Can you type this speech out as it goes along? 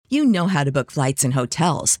You know how to book flights and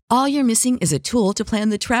hotels. All you're missing is a tool to plan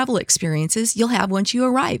the travel experiences you'll have once you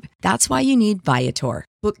arrive. That's why you need Viator.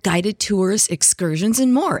 Book guided tours, excursions,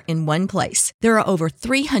 and more in one place. There are over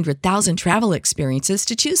 300,000 travel experiences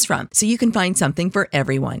to choose from, so you can find something for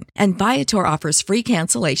everyone. And Viator offers free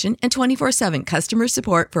cancellation and 24/7 customer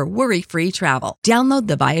support for worry-free travel. Download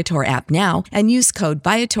the Viator app now and use code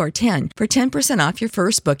Viator10 for 10% off your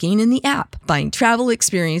first booking in the app. Find travel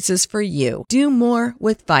experiences for you. Do more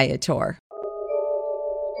with Viator.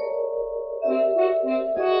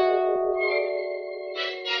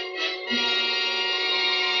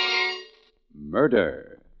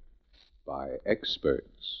 Murder by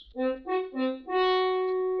Experts.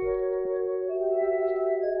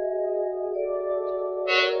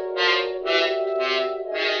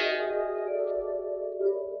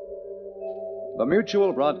 The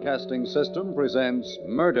Mutual Broadcasting System presents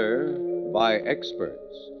Murder by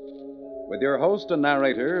Experts, with your host and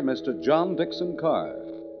narrator, Mr. John Dixon Carr,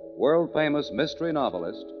 world-famous mystery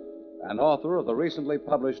novelist and author of the recently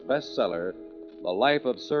published bestseller, The Life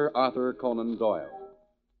of Sir Arthur Conan Doyle.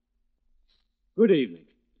 Good evening.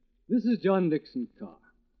 This is John Dixon Carr.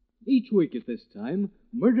 Each week at this time,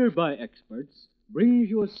 Murder by Experts brings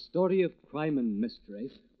you a story of crime and mystery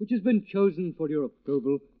which has been chosen for your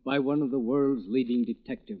approval by one of the world's leading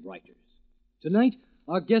detective writers. Tonight,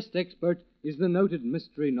 our guest expert is the noted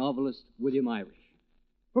mystery novelist William Irish.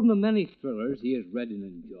 From the many thrillers he has read and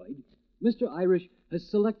enjoyed, Mr. Irish has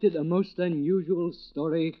selected a most unusual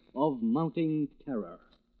story of mounting terror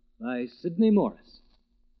by Sidney Morris.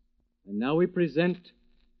 And now we present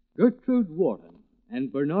Gertrude Warren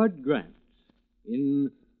and Bernard Grant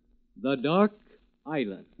in The Dark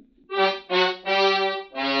Island.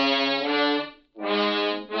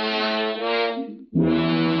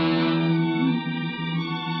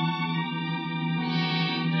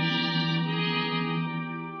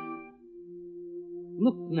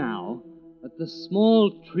 Look now at the small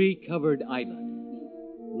tree-covered island,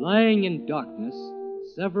 lying in darkness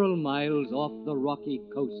several miles off the rocky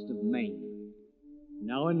coast of Maine.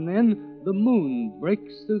 Now and then the moon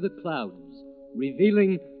breaks through the clouds,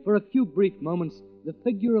 revealing for a few brief moments the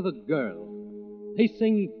figure of a girl,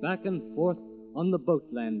 pacing back and forth on the boat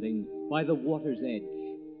landing by the water's edge.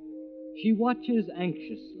 She watches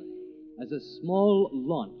anxiously as a small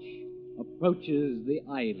launch approaches the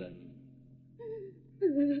island.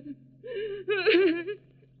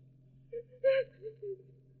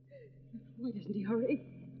 Why doesn't he hurry?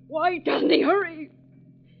 Why doesn't he hurry?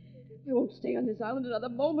 I won't stay on this island another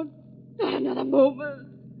moment. Not another moment.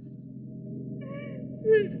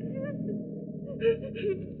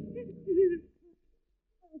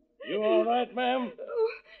 You all right, ma'am?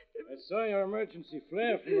 I saw your emergency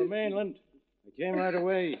flare from the mainland. I came right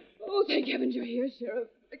away. Oh, thank heavens you're here, Sheriff.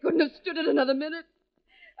 I couldn't have stood it another minute.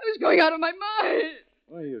 I was going out of my mind.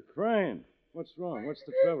 Why, you're crying. What's wrong? What's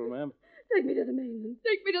the trouble, ma'am? Take me to the mainland.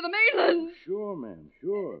 Take me to the mainland. Sure, ma'am,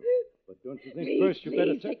 sure. But don't you think Please, first you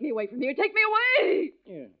better take me away from here. Take me away.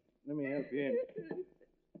 Here, let me help you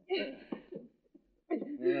in.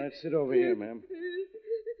 All right, sit over here, ma'am.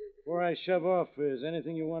 Before I shove off, is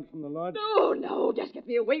anything you want from the lodge? No, just get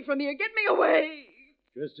me away from here. Get me away.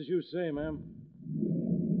 Just as you say, ma'am.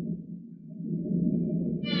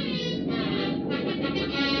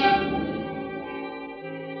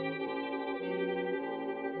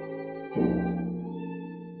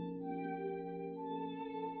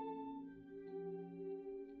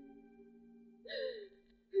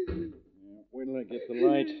 Wait till I get the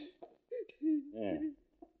light. Yeah.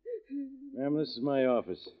 Ma'am, this is my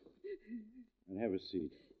office. And have a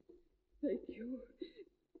seat. Thank you.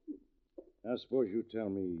 Now, suppose you tell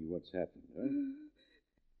me what's happened, huh?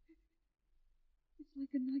 It's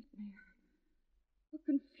like a nightmare. A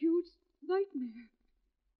confused nightmare.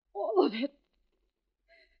 All of it.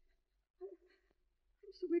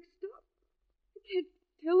 I'm so mixed up. I can't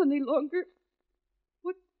tell any longer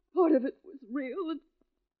what part of it was real and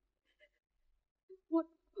what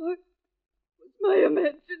part was my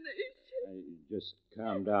imagination. Just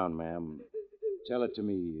calm down, ma'am. Tell it to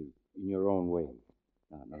me in your own way.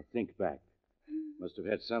 Now think back. Must have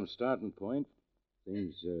had some starting point.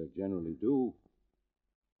 Things generally do.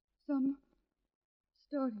 Some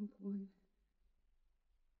starting point.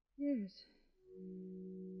 Yes.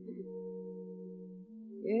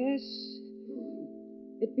 Yes.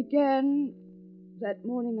 It began that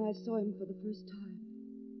morning I saw him for the first time.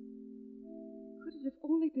 Could it have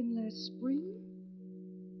only been last spring?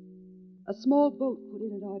 A small boat put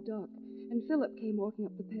in at our dock, and Philip came walking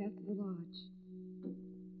up the path to the lodge.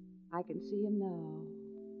 I can see him now,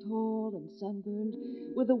 tall and sunburned,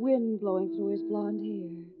 with the wind blowing through his blonde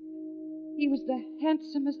hair. He was the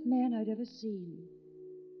handsomest man I'd ever seen,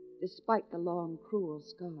 despite the long, cruel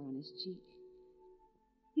scar on his cheek.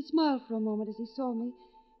 He smiled for a moment as he saw me,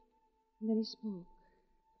 and then he spoke.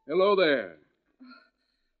 Hello there.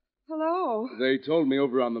 Hello. They told me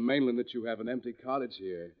over on the mainland that you have an empty cottage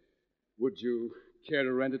here. Would you care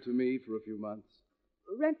to rent it to me for a few months?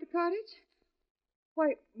 Rent the cottage?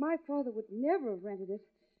 Why, my father would never have rented it.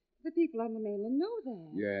 The people on the mainland know that.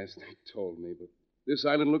 Yes, they told me, but this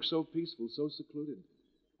island looks so peaceful, so secluded.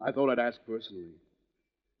 I thought I'd ask personally.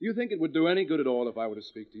 Do you think it would do any good at all if I were to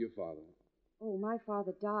speak to your father? Oh, my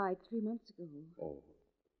father died 3 months ago. Oh,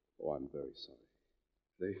 I'm very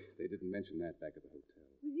sorry. They didn't mention that back at the hotel.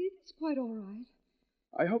 It's quite all right.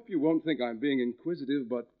 I hope you won't think I'm being inquisitive,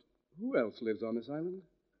 but who else lives on this island?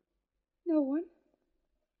 No one.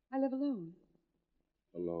 I live alone.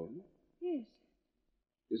 Alone? Yes.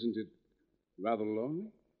 Isn't it rather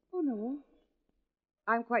lonely? Oh, no.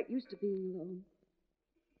 I'm quite used to being alone.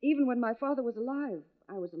 Even when my father was alive,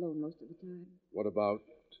 I was alone most of the time. What about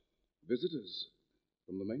visitors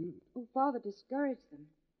from the mainland? Oh, Father discouraged them.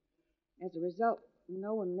 As a result,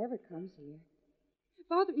 no one ever comes here.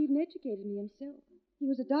 Father even educated me himself. He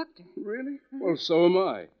was a doctor. Really? Well, so am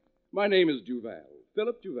I. My name is Duval,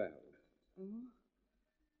 Philip Duval. Oh?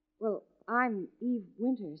 Well, I'm Eve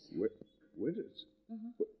Winters. Winters?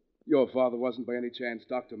 Uh-huh. Your father wasn't by any chance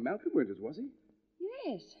Dr. Malcolm Winters, was he?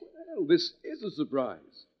 Yes. Well, this is a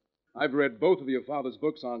surprise. I've read both of your father's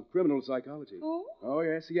books on criminal psychology. Oh? Oh,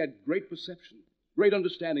 yes, he had great perception, great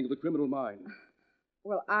understanding of the criminal mind.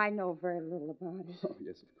 Well, I know very little about it. Oh,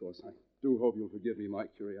 yes, of course. I do hope you'll forgive me my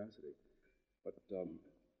curiosity. But,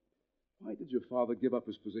 why did your father give up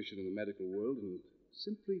his position in the medical world and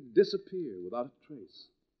simply disappear without a trace?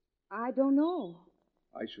 I don't know.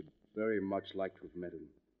 I should very much like to have met him.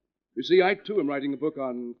 You see, I, too, am writing a book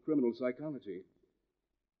on criminal psychology.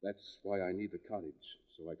 That's why I need the cottage,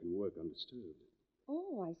 so I can work undisturbed.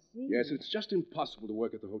 Oh, I see. Yes, it's just impossible to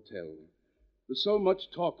work at the hotel. There's so much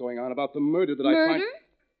talk going on about the murder that Murder? I find...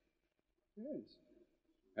 Yes.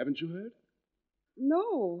 Haven't you heard?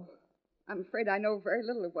 No. I'm afraid I know very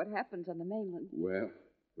little of what happens on the mainland. Well,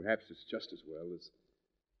 perhaps it's just as well.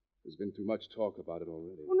 There's been too much talk about it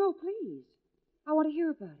already. Oh, no, please. I want to hear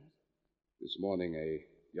about it. This morning, a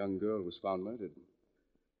young girl was found murdered.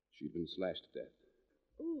 She'd been slashed to death.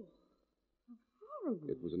 Oh, how horrible.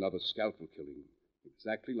 It was another scalpel killing,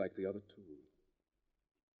 exactly like the other two.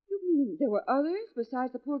 You mean there were others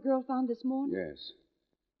besides the poor girl found this morning? Yes.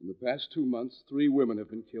 In the past 2 months, 3 women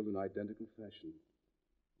have been killed in identical fashion.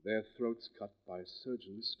 Their throats cut by a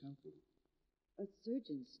surgeon's scalpel. A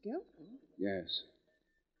surgeon's scalpel? Yes.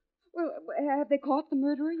 Well, have they caught the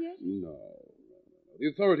murderer yet? No. The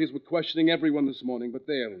authorities were questioning everyone this morning, but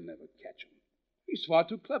they'll never catch him. He's far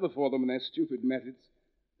too clever for them in their stupid methods.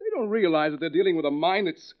 They don't realize that they're dealing with a mind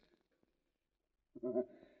that's...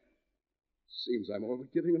 Seems I'm over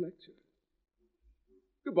giving a lecture.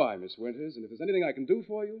 Goodbye, Miss Winters, and if there's anything I can do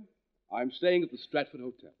for you, I'm staying at the Stratford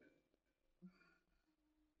Hotel.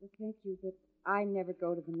 Well, thank you, but I never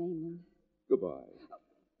go to the mainland. Goodbye.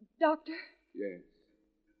 Doctor? Yes.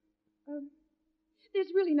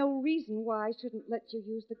 There's really no reason why I shouldn't let you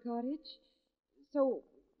use the cottage. So,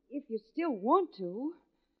 if you still want to...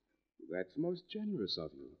 That's most generous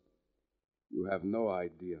of you. You have no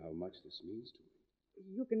idea how much this means to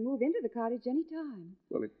me. You can move into the cottage any time.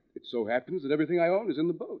 Well, it so happens that everything I own is in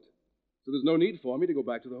the boat. So there's no need for me to go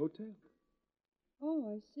back to the hotel.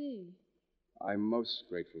 Oh, I see. I'm most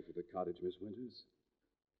grateful for the cottage, Miss Winters.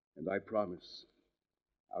 And I promise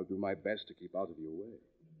I'll do my best to keep out of your way.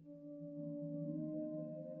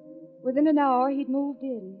 Within an hour, he'd moved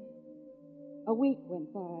in. A week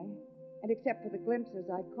went by, and except for the glimpses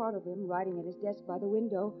I'd caught of him writing at his desk by the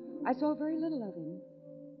window, I saw very little of him.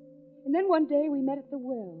 And then one day we met at the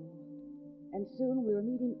well, and soon we were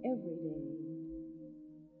meeting every day.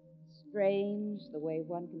 Strange the way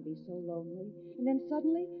one can be so lonely, and then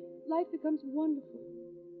suddenly life becomes wonderful,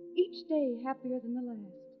 each day happier than the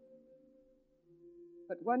last.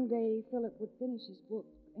 But one day Philip would finish his book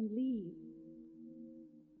and leave,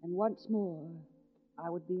 and once more I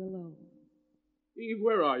would be alone. Eve,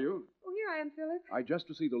 where are you? Oh, here I am, Philip. I just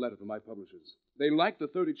received a letter from my publishers. They like the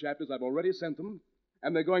 30 chapters I've already sent them,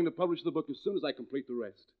 and they're going to publish the book as soon as I complete the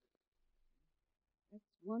rest. That's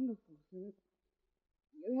wonderful, Philip.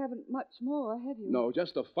 You haven't much more, have you? No,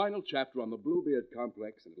 just a final chapter on the Bluebeard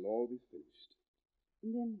complex, and it'll all be finished.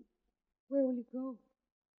 And then, where will you go?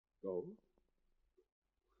 Go?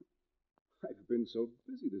 I've been so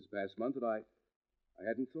busy this past month that I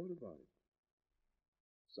hadn't thought about it.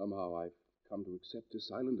 Somehow I've come to accept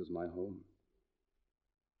this island as my home.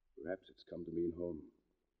 Perhaps it's come to mean home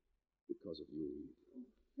Because of you, Eve.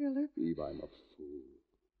 Philip. Eve, I'm a fool.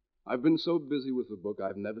 I've been so busy with the book,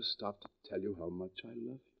 I've never stopped to tell you how much I love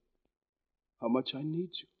you. How much I need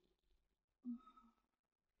you.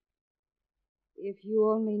 If you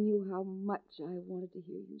only knew how much I wanted to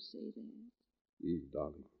hear you say that. Eve,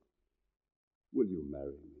 darling, will you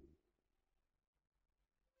marry me?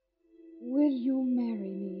 Will you marry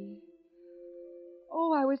me?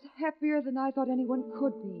 Oh, I was happier than I thought anyone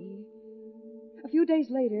could be. A few days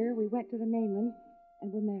later, we went to the mainland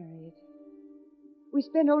and were married. We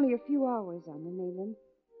spent only a few hours on the mainland,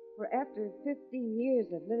 for after 15 years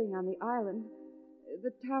of living on the island,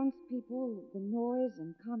 the townspeople, the noise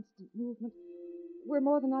and constant movement were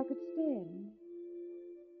more than I could stand.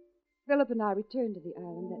 Philip and I returned to the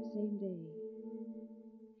island that same day.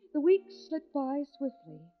 The weeks slipped by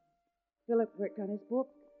swiftly. Philip worked on his book,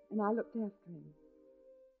 and I looked after him.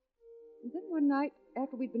 And then one night,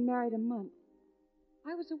 after we'd been married a month,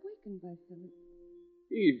 I was awakened by Philip.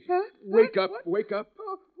 Eve, Huh? wake Huh? up, What? wake up.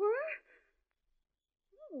 Oh, what?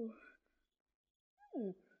 Oh,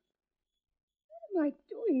 Philip. What am I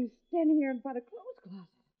doing standing here by the clothes closet?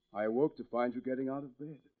 I awoke to find you getting out of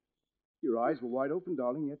bed. Your eyes were wide open,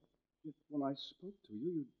 darling, yet when I spoke to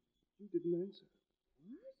you, you didn't answer.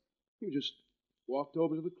 What? You just walked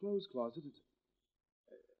over to the clothes closet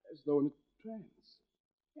as though in a trance.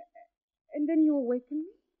 And then you awakened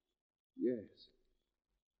me? Yes.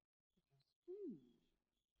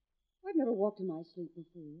 I've never walked in my sleep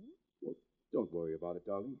before. Well, don't worry about it,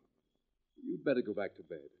 darling. You'd better go back to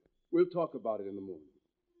bed. We'll talk about it in the morning.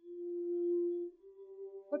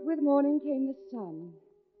 But with morning came the sun,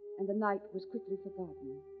 and the night was quickly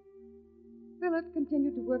forgotten. Philip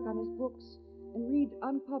continued to work on his books and read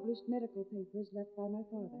unpublished medical papers left by my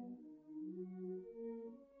father.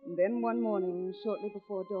 And then one morning, shortly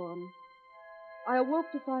before dawn, I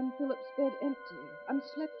awoke to find Philip's bed empty,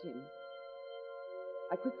 unslept in.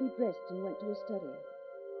 I quickly dressed and went to his study.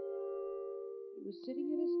 He was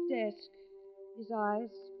sitting at his desk, his eyes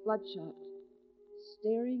bloodshot,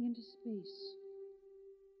 staring into space.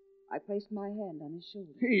 I placed my hand on his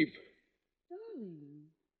shoulder. Eve! Darling,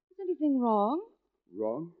 is anything wrong?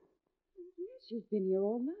 Wrong? Yes, you've been here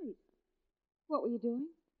all night. What were you doing?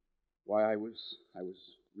 Why, I was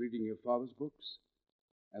reading your father's books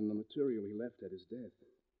and the material he left at his death.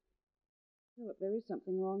 Philip, there is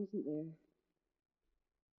something wrong, isn't there?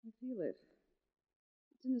 I feel it.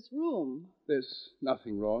 It's in this room. There's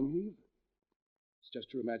nothing wrong, Eve. It's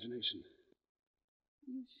just your imagination.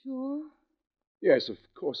 You sure? Yes, of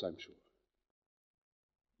course I'm sure.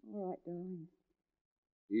 All right, darling.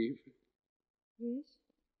 Eve, Yes?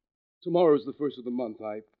 tomorrow is the first of the month.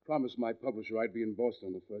 I promised my publisher I'd be in Boston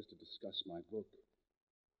on the first to discuss my book.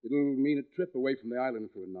 It'll mean a trip away from the island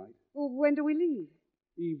for a night. Well, when do we leave?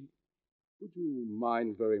 Eve, would you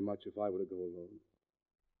mind very much if I were to go alone?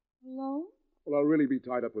 Alone? Well, I'll really be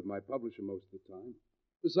tied up with my publisher most of the time.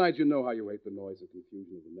 Besides, you know how you hate the noise and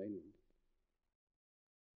confusion of the mainland.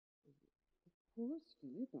 Of course,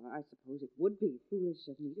 Philip. I suppose it would be foolish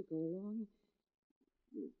of me to go along.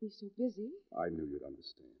 You'd be so busy. I knew you'd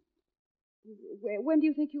understand. When do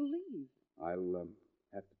you think you'll leave? I'll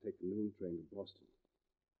have to take the noon train to Boston.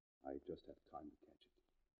 I just have time to catch it.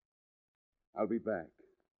 I'll be back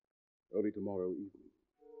early tomorrow evening.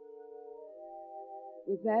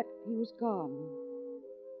 With that, he was gone.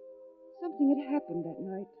 Something had happened that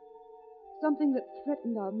night. Something that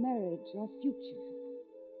threatened our marriage, our future.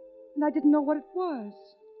 And I didn't know what it was.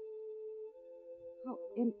 How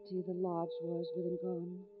empty the lodge was with him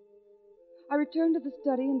gone. I returned to the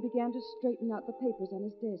study and began to straighten out the papers on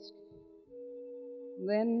his desk. And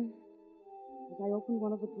then, as I opened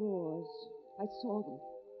one of the drawers, I saw them.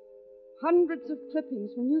 Hundreds of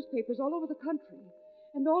clippings from newspapers all over the country,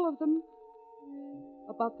 and all of them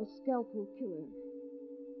about the scalpel killer.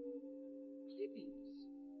 Clippings.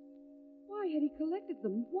 Why had he collected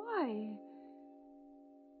them? Why?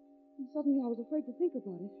 And suddenly I was afraid to think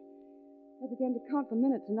about it. I began to count the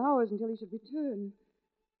minutes and hours until he should return.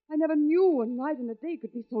 I never knew a night and a day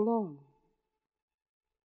could be so long.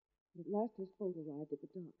 But at last his boat arrived at the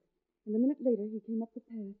dock, and a minute later he came up the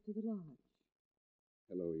path to the lodge.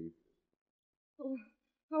 Hello, Eve. Oh,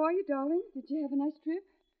 how are you, darling? Did you have a nice trip?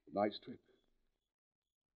 Nice trip.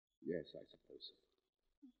 Yes, I suppose so.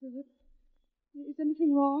 Philip, is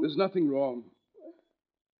anything wrong? There's nothing wrong.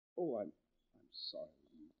 Oh, I'm sorry.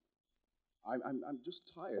 I'm just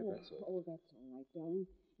tired, that's all. Oh, that's all right, darling.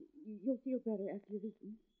 You'll feel better after you've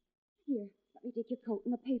eaten. Here, let me take your coat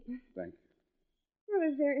and the paper. Thank you. Well,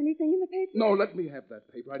 is there anything in the paper? No, let me have that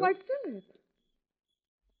paper. Why, Philip.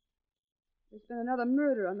 There's been another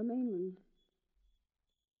murder on the mainland.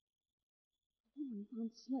 Oh, and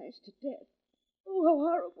found slashed to death. Oh, how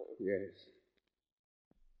horrible. Yes.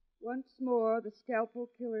 Once more, the scalpel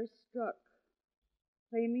killer struck,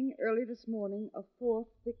 claiming early this morning a fourth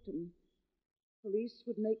victim. Police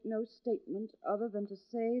would make no statement other than to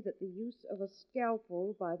say that the use of a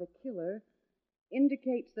scalpel by the killer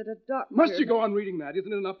indicates that a doctor... Must you go on reading that?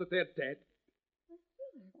 Isn't it enough that they're dead?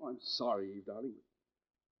 Oh, I'm sorry, Eve, darling.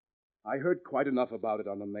 I heard quite enough about it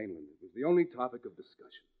on the mainland. It was the only topic of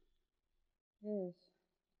discussion. Yes,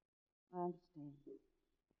 I understand.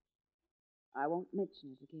 I won't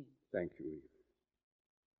mention it again. Thank you, Eve.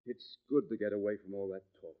 It's good to get away from all that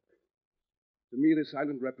talk. To me, this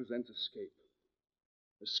island represents escape.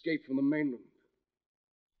 Escape from the mainland.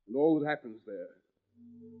 And all that happens there.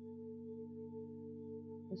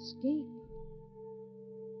 Escape?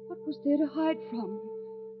 What was there to hide from?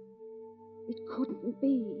 It couldn't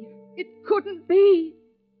be. It couldn't be.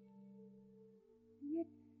 And yet,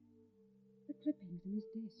 the clippings in his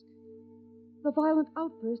desk. The violent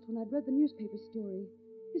outburst when I'd read the newspaper story.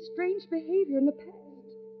 His strange behavior in the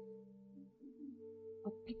past. A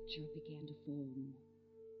picture began to form.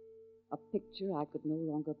 A picture I could no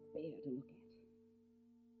longer bear to look at.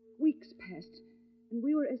 Weeks passed, and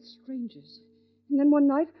we were as strangers. And then one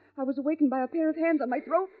night, I was awakened by a pair of hands on my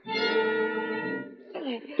throat.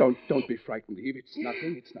 Don't be frightened, Eve. It's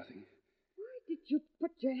nothing. It's nothing. Why did you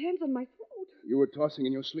put your hands on my throat? You were tossing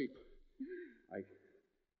in your sleep.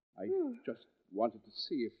 I just wanted to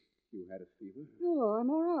see if you had a fever. No, I'm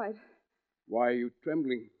all right. Why are you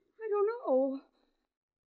trembling? I don't know.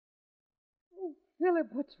 Oh,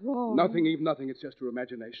 Philip, what's wrong? Nothing, Eve, nothing. It's just your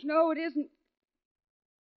imagination. No, it isn't.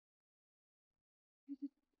 Is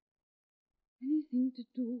it anything to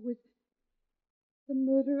do with the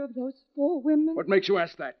murder of those 4 women? What makes you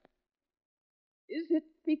ask that? Is it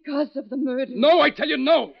because of the murder? No, I tell you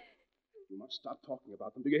no! You must stop talking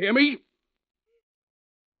about them. Do you hear me? It's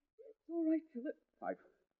all right, Philip.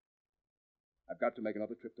 I've got to make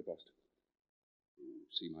another trip to Boston. To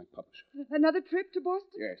see my publisher. Another trip to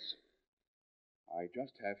Boston? Yes. I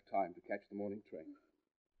just have time to catch the morning train.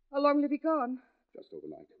 How long will you be gone? Just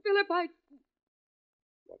overnight. Philip,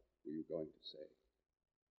 What were you going to say?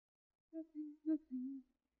 Nothing.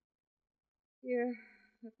 Here,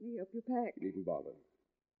 let me help you pack. You needn't bother.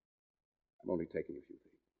 I'm only taking a few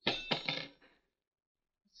things. A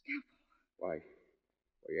scalpel. Why,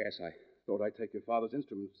 yes, I thought I'd take your father's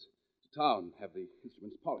instruments to town, have the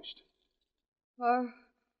instruments polished. Are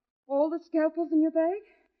all the scalpels in your bag?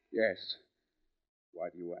 Yes. Why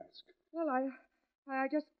do you ask? Well, I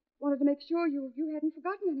just wanted to make sure you hadn't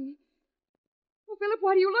forgotten any. Oh, Philip,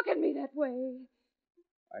 why do you look at me that way?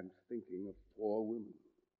 I'm thinking of 4 women.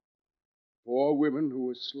 4 women who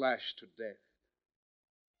were slashed to death.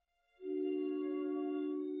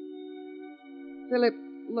 Philip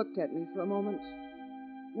looked at me for a moment.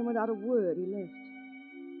 Then without a word, he left.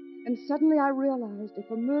 And suddenly I realized if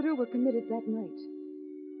a murder were committed that night,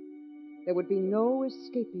 there would be no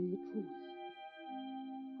escaping the truth.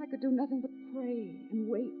 I could do nothing but pray and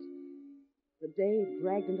wait. The day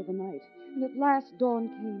dragged into the night, and at last dawn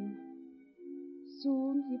came.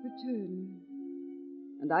 Soon he'd return,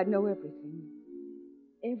 and I'd know everything.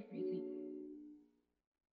 Everything.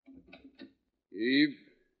 Eve?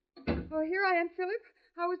 Oh, here I am, Philip.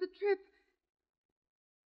 How was the trip?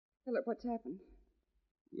 Philip, what's happened?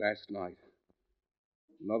 Last night,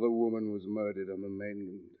 another woman was murdered on the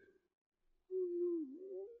mainland.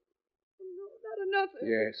 No, not enough.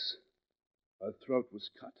 Yes. Her throat was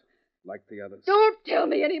cut, like the others. Don't tell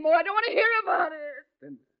me anymore. I don't want to hear about it.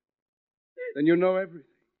 Then you know everything.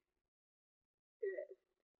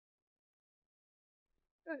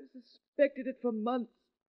 Yes. I suspected it for months.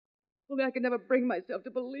 Only I could never bring myself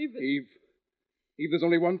to believe it. Eve, there's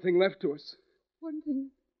only one thing left to us. One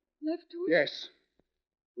thing left to us? Yes.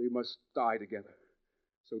 We must die together,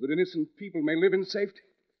 so that innocent people may live in safety.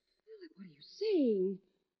 Philip, what are you saying?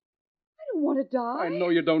 I don't want to die. I know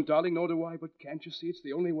you don't, darling, nor do I, but can't you see it's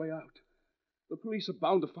the only way out? The police are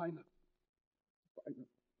bound to find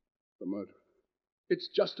the murderer. It's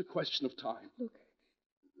just a question of time. Look,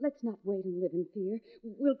 let's not wait and live in fear.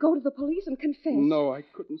 We'll go to the police and confess. No, I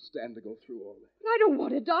couldn't stand to go through all that. But I don't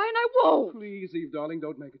want to die, and I won't. Please, Eve, darling,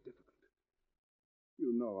 don't make it difficult.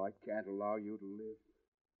 You know I can't allow you to live.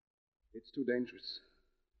 It's too dangerous.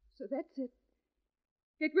 So that's it.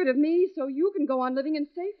 Get rid of me so you can go on living in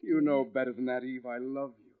safety. You know better than that, Eve. I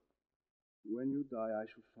love you. When you die, I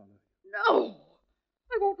shall follow you. No!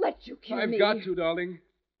 I won't let you kill me. I've got to, darling.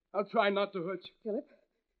 I'll try not to hurt you. Philip,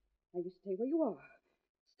 now you stay where you are.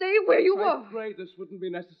 Stay where you are. I prayed this wouldn't be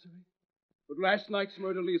necessary. But last night's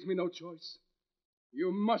murder leaves me no choice.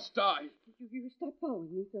 You must die. You stop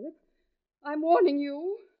following me, Philip. I'm warning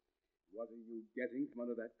you. What are you getting from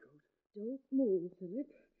under that coat? Don't move, Philip.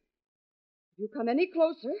 If you come any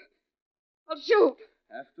closer, I'll shoot.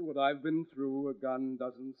 After what I've been through, a gun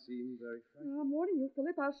doesn't seem very friendly. I'm warning you,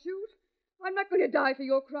 Philip. I'll shoot. I'm not going to die for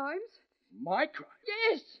your crimes. My crime?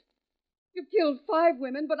 Yes. You've killed 5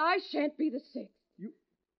 women, but I shan't be the 6th.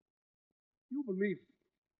 You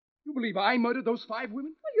believe I murdered those 5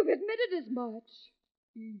 women? Well, you've admitted as much.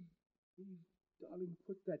 Eve, darling,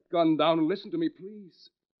 put that gun down and listen to me, please.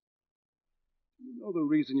 You know the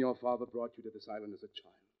reason your father brought you to this island as a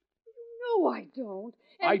child. No, I don't.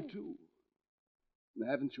 I do. And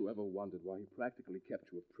haven't you ever wondered why he practically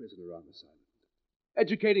kept you a prisoner on this island?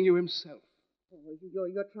 Educating you himself. Oh,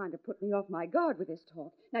 you're trying to put me off my guard with this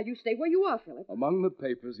talk. Now, you stay where you are, Philip. Among the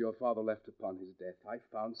papers your father left upon his death, I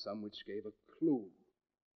found some which gave a clue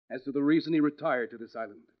as to the reason he retired to this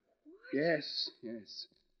island. What? Yes.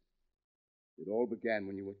 It all began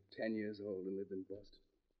when you were 10 years old and lived in Boston.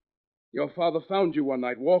 Your father found you one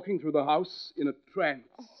night walking through the house in a trance.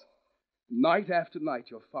 Oh. Night after night,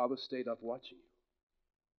 your father stayed up watching you.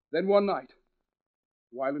 Then one night,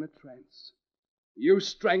 while in a trance, you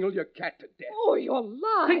strangled your cat to death. Oh, you're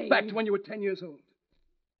lying. Think back to when you were 10 years old.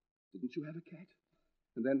 Didn't you have a cat?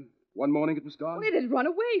 And then one morning it was gone? Well, it had run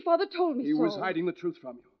away. Father told me so. He was hiding the truth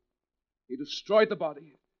from you. He destroyed the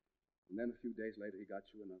body. And then a few days later he got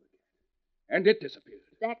you another cat. And it disappeared.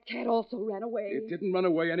 That cat also ran away. It didn't run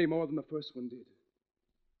away any more than the first one did.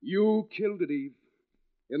 You killed it, Eve,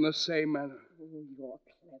 in the same manner. Oh, you're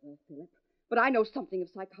clever, Philip. But I know something of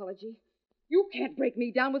psychology. You can't break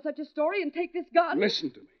me down with such a story and take this gun.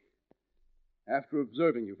 Listen to me. After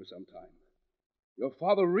observing you for some time, your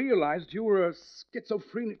father realized you were a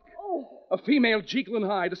schizophrenic. Oh. A female Jekyll and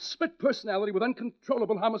Hyde, a split personality with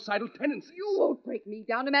uncontrollable homicidal tendencies. You won't break me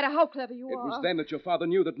down, no matter how clever you are. It was then that your father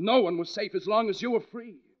knew that no one was safe as long as you were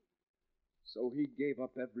free. So he gave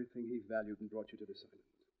up everything he valued and brought you to this island,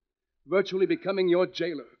 virtually becoming your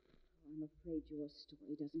jailer. I'm afraid your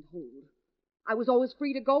story doesn't hold. I was always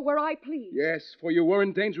free to go where I pleased. Yes, for you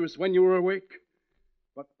weren't dangerous when you were awake.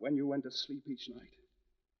 But when you went to sleep each night,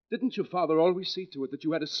 didn't your father always see to it that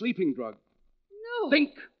you had a sleeping drug? No.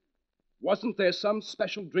 Think! Wasn't there some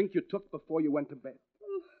special drink you took before you went to bed?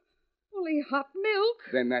 Only hot milk.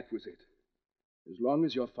 Then that was it. As long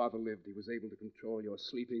as your father lived, he was able to control your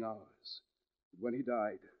sleeping hours. But when he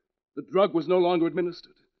died, the drug was no longer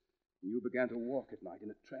administered. And you began to walk at night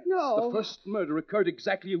in a trance. No. The first murder occurred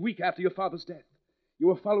exactly a week after your father's death. You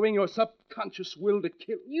were following your subconscious will to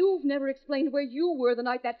kill. You've never explained where you were the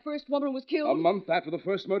night that first woman was killed. A month after the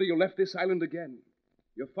first murder, you left this island again.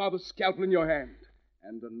 Your father's scalpel in your hand.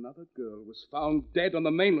 And another girl was found dead on the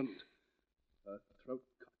mainland. Her throat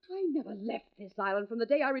cut. I never left this island from the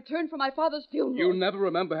day I returned from my father's funeral. You never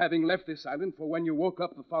remember having left this island, for when you woke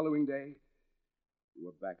up the following day, you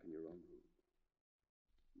were back in your own room.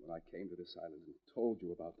 When I came to this island and told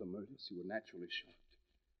you about the murders, you were naturally shocked.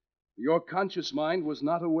 Your conscious mind was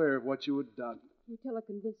not aware of what you had done. You tell a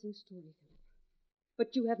convincing story, Philip.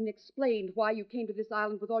 But you haven't explained why you came to this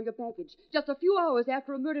island with all your baggage, just a few hours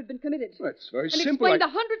after a murder had been committed. Well, it's very and simple. Explain the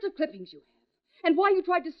hundreds of clippings you have, and why you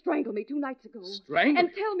tried to strangle me 2 nights ago. Strangle? And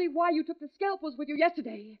tell me why you took the scalpels with you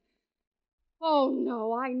yesterday. Oh,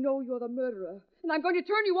 no, I know you're the murderer, and I'm going to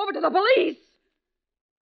turn you over to the police.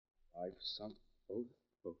 I've sunk both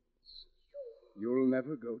boats. You'll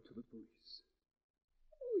never go to the police.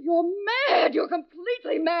 You're mad. You're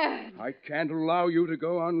completely mad. I can't allow you to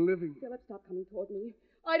go on living. Philip, stop coming toward me.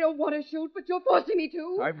 I don't want to shoot, but you're forcing me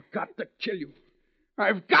to. I've got to kill you.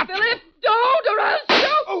 I've got to. Philip, don't, or I'll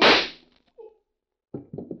shoot. Oh.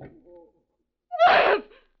 Philip!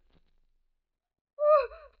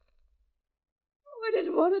 Oh, I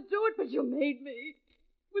didn't want to do it, but you made me.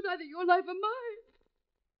 It was either your life or mine.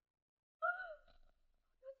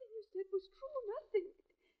 Nothing you said was true. Nothing.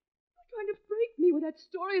 Trying to break me with that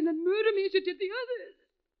story and then murder me as you did the others.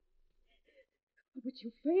 But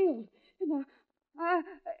you failed. And I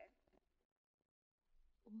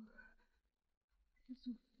feel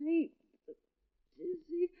so faint,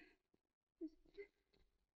 dizzy.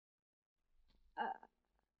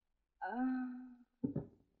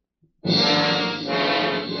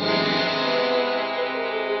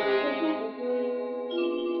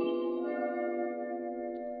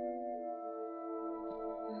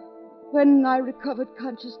 When I recovered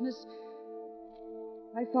consciousness,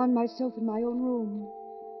 I found myself in my own room.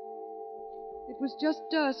 It was just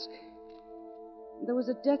dusk. There was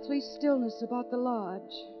a deathly stillness about the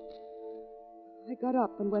lodge. I got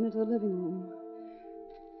up and went into the living room.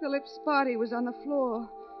 Philip's body was on the floor,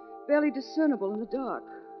 barely discernible in the dark.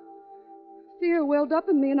 Fear welled up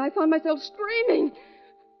in me, and I found myself screaming.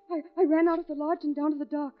 I ran out of the lodge and down to the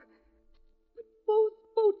dock. But both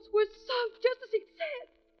boats were sunk, just as he'd said.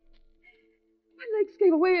 My legs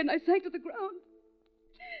gave away and I sank to the ground.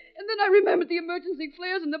 And then I remembered the emergency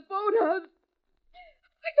flares in the boathouse.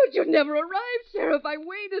 I thought you'd never arrive, Sheriff. I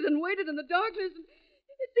waited and waited in the darkness, and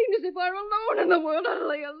it seemed as if I were alone in the world,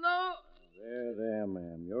 utterly alone. There,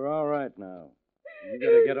 ma'am. You're all right now. You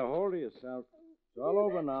gotta get a hold of yourself. It's all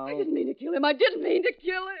over now. I didn't mean to kill him. I didn't mean to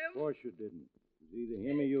kill him. Of course you didn't. It was either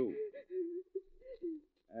him or you.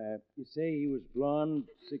 You say he was blond,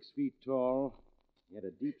 6 feet tall. He had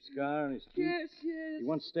a deep scar on his cheek. Yes. He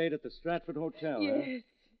once stayed at the Stratford Hotel, Yes. huh?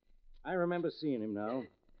 I remember seeing him now.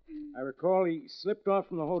 I recall he slipped off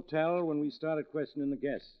from the hotel when we started questioning the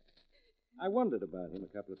guests. I wondered about him a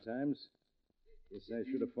couple of times. Guess I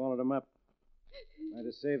should have followed him up. Might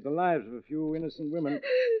have saved the lives of a few innocent women.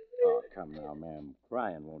 Oh, come now, ma'am.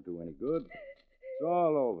 Crying won't do any good. It's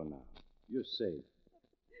all over now. You're safe.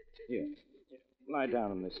 Here, lie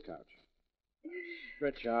down on this couch.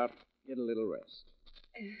 Stretch out. Get a little rest.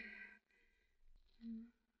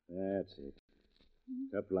 That's it.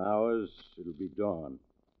 A couple hours, it'll be dawn.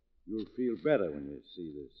 You'll feel better when you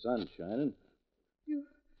see the sun shining. You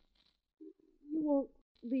won't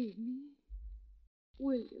leave me,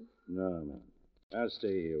 will you? No. I'll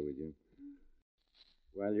stay here with you.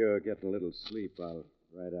 While you're getting a little sleep, I'll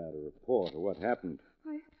write out a report of what happened.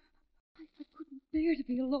 I couldn't bear to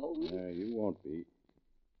be alone. No, you won't be.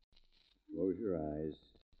 Close your eyes.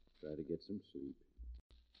 Try to get some sleep.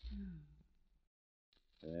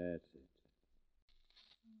 That's it.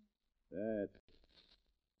 That's it.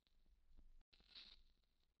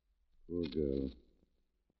 Poor girl.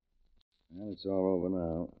 Well, it's all over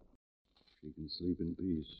now. She can sleep in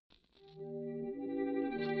peace.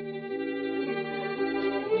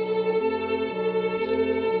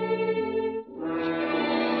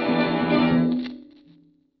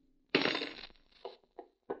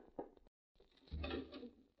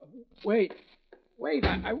 Wait,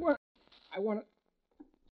 I want to...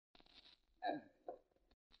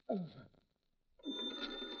 Number,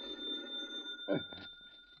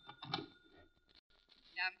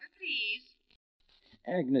 please.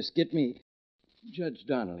 Agnes, get me Judge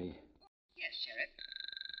Donnelly. Yes, Sheriff.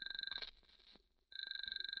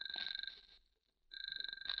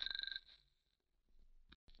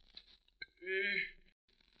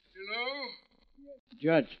 Hello?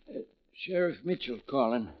 Judge, Sheriff Mitchell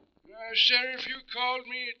calling. Sheriff, you called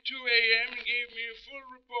me at 2 a.m. and gave me a full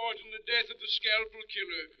report on the death of the scalpel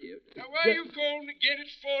killer. Now, why you called me again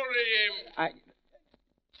at 4 a.m.?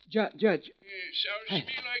 Judge. Sounds to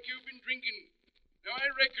me like you've been drinking. Now,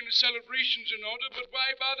 I reckon the celebration's in order, but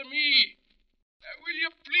why bother me? Will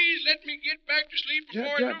you please let me get back to sleep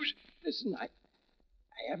before I lose... Listen, I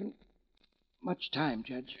haven't much time,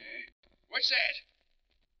 Judge. What's that?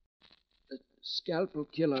 The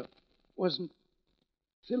scalpel killer wasn't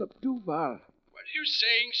Philip Duval. What are you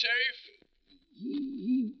saying, Sheriff?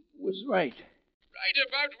 He was right. Right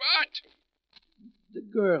about what? The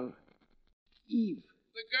girl, Eve.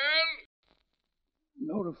 The girl?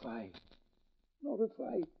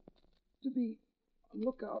 Notified to be on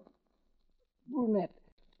lookout. Brunette,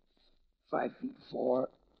 5'4",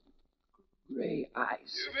 gray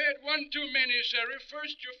eyes. You've had one too many, Sheriff.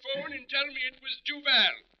 First you phone and tell me it was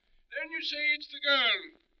Duval. Then you say it's the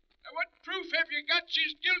girl. Now, what proof have you got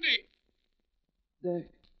she's guilty?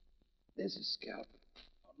 There's a scalp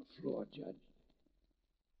on the floor, Judge.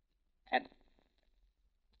 And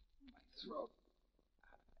my throat.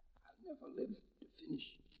 I'll never live to finish.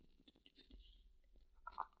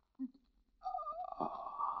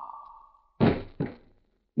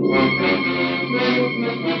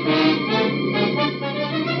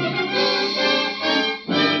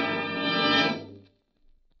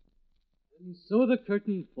 And so the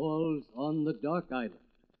curtain falls on The Dark Island,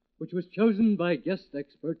 which was chosen by guest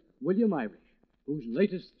expert William Irish, whose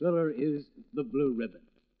latest thriller is The Blue Ribbon.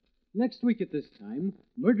 Next week at this time,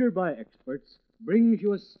 Murder by Experts brings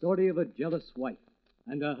you a story of a jealous wife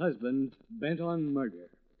and a husband bent on murder,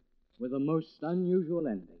 with a most unusual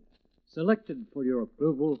ending, selected for your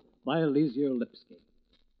approval by Elysier Lipsky.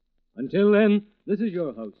 Until then, this is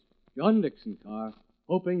your host, John Dixon Carr,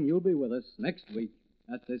 hoping you'll be with us next week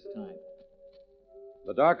at this time.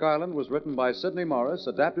 The Dark Island was written by Sidney Morris,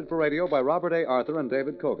 adapted for radio by Robert A. Arthur and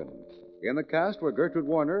David Cogan. In the cast were Gertrude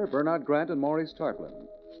Warner, Bernard Grant, and Maurice Tarplin.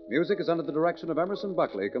 Music is under the direction of Emerson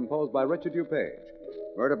Buckley, composed by Richard DuPage.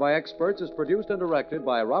 Murder by Experts is produced and directed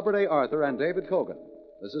by Robert A. Arthur and David Cogan.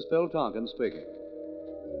 This is Phil Tonkin speaking.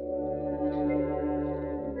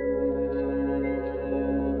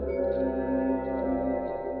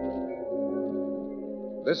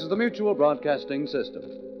 This is the Mutual Broadcasting System.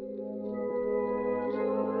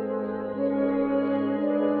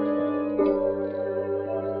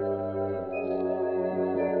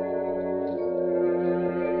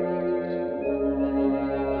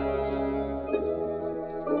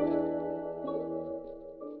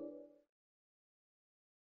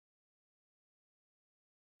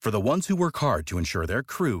 For the ones who work hard to ensure their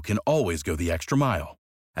crew can always go the extra mile,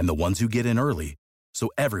 and the ones who get in early so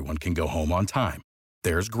everyone can go home on time,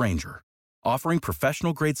 there's Grainger, offering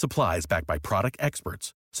professional-grade supplies backed by product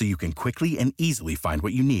experts so you can quickly and easily find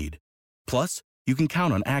what you need. Plus, you can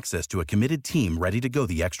count on access to a committed team ready to go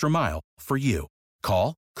the extra mile for you.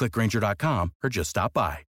 Call, click Grainger.com, or just stop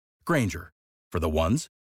by. Grainger, for the ones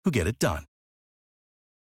who get it done.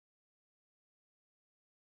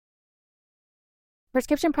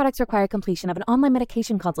 Prescription products require completion of an online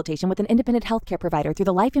medication consultation with an independent healthcare provider through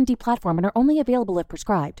the LifeMD platform and are only available if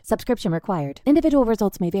prescribed. Subscription required. Individual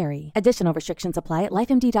results may vary. Additional restrictions apply at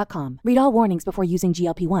lifemd.com. Read all warnings before using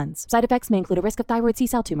GLP-1s. Side effects may include a risk of thyroid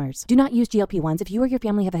C-cell tumors. Do not use GLP-1s if you or your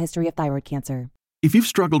family have a history of thyroid cancer. If you've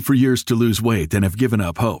struggled for years to lose weight and have given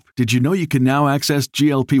up hope, did you know you can now access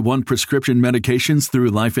GLP-1 prescription medications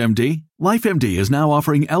through LifeMD? LifeMD is now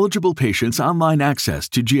offering eligible patients online access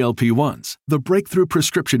to GLP-1s, the breakthrough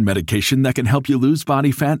prescription medication that can help you lose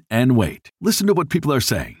body fat and weight. Listen to what people are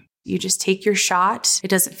saying. You just take your shot. It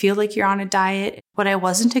doesn't feel like you're on a diet. What I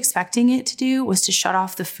wasn't expecting it to do was to shut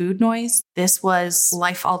off the food noise. This was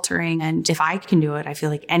life-altering, and if I can do it, I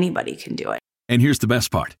feel like anybody can do it. And here's the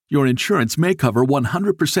best part. Your insurance may cover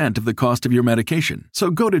 100% of the cost of your medication. So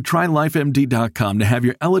go to TryLifeMD.com to have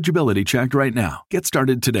your eligibility checked right now. Get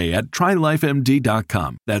started today at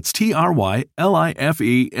TryLifeMD.com. That's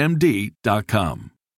TryLifeMD.com.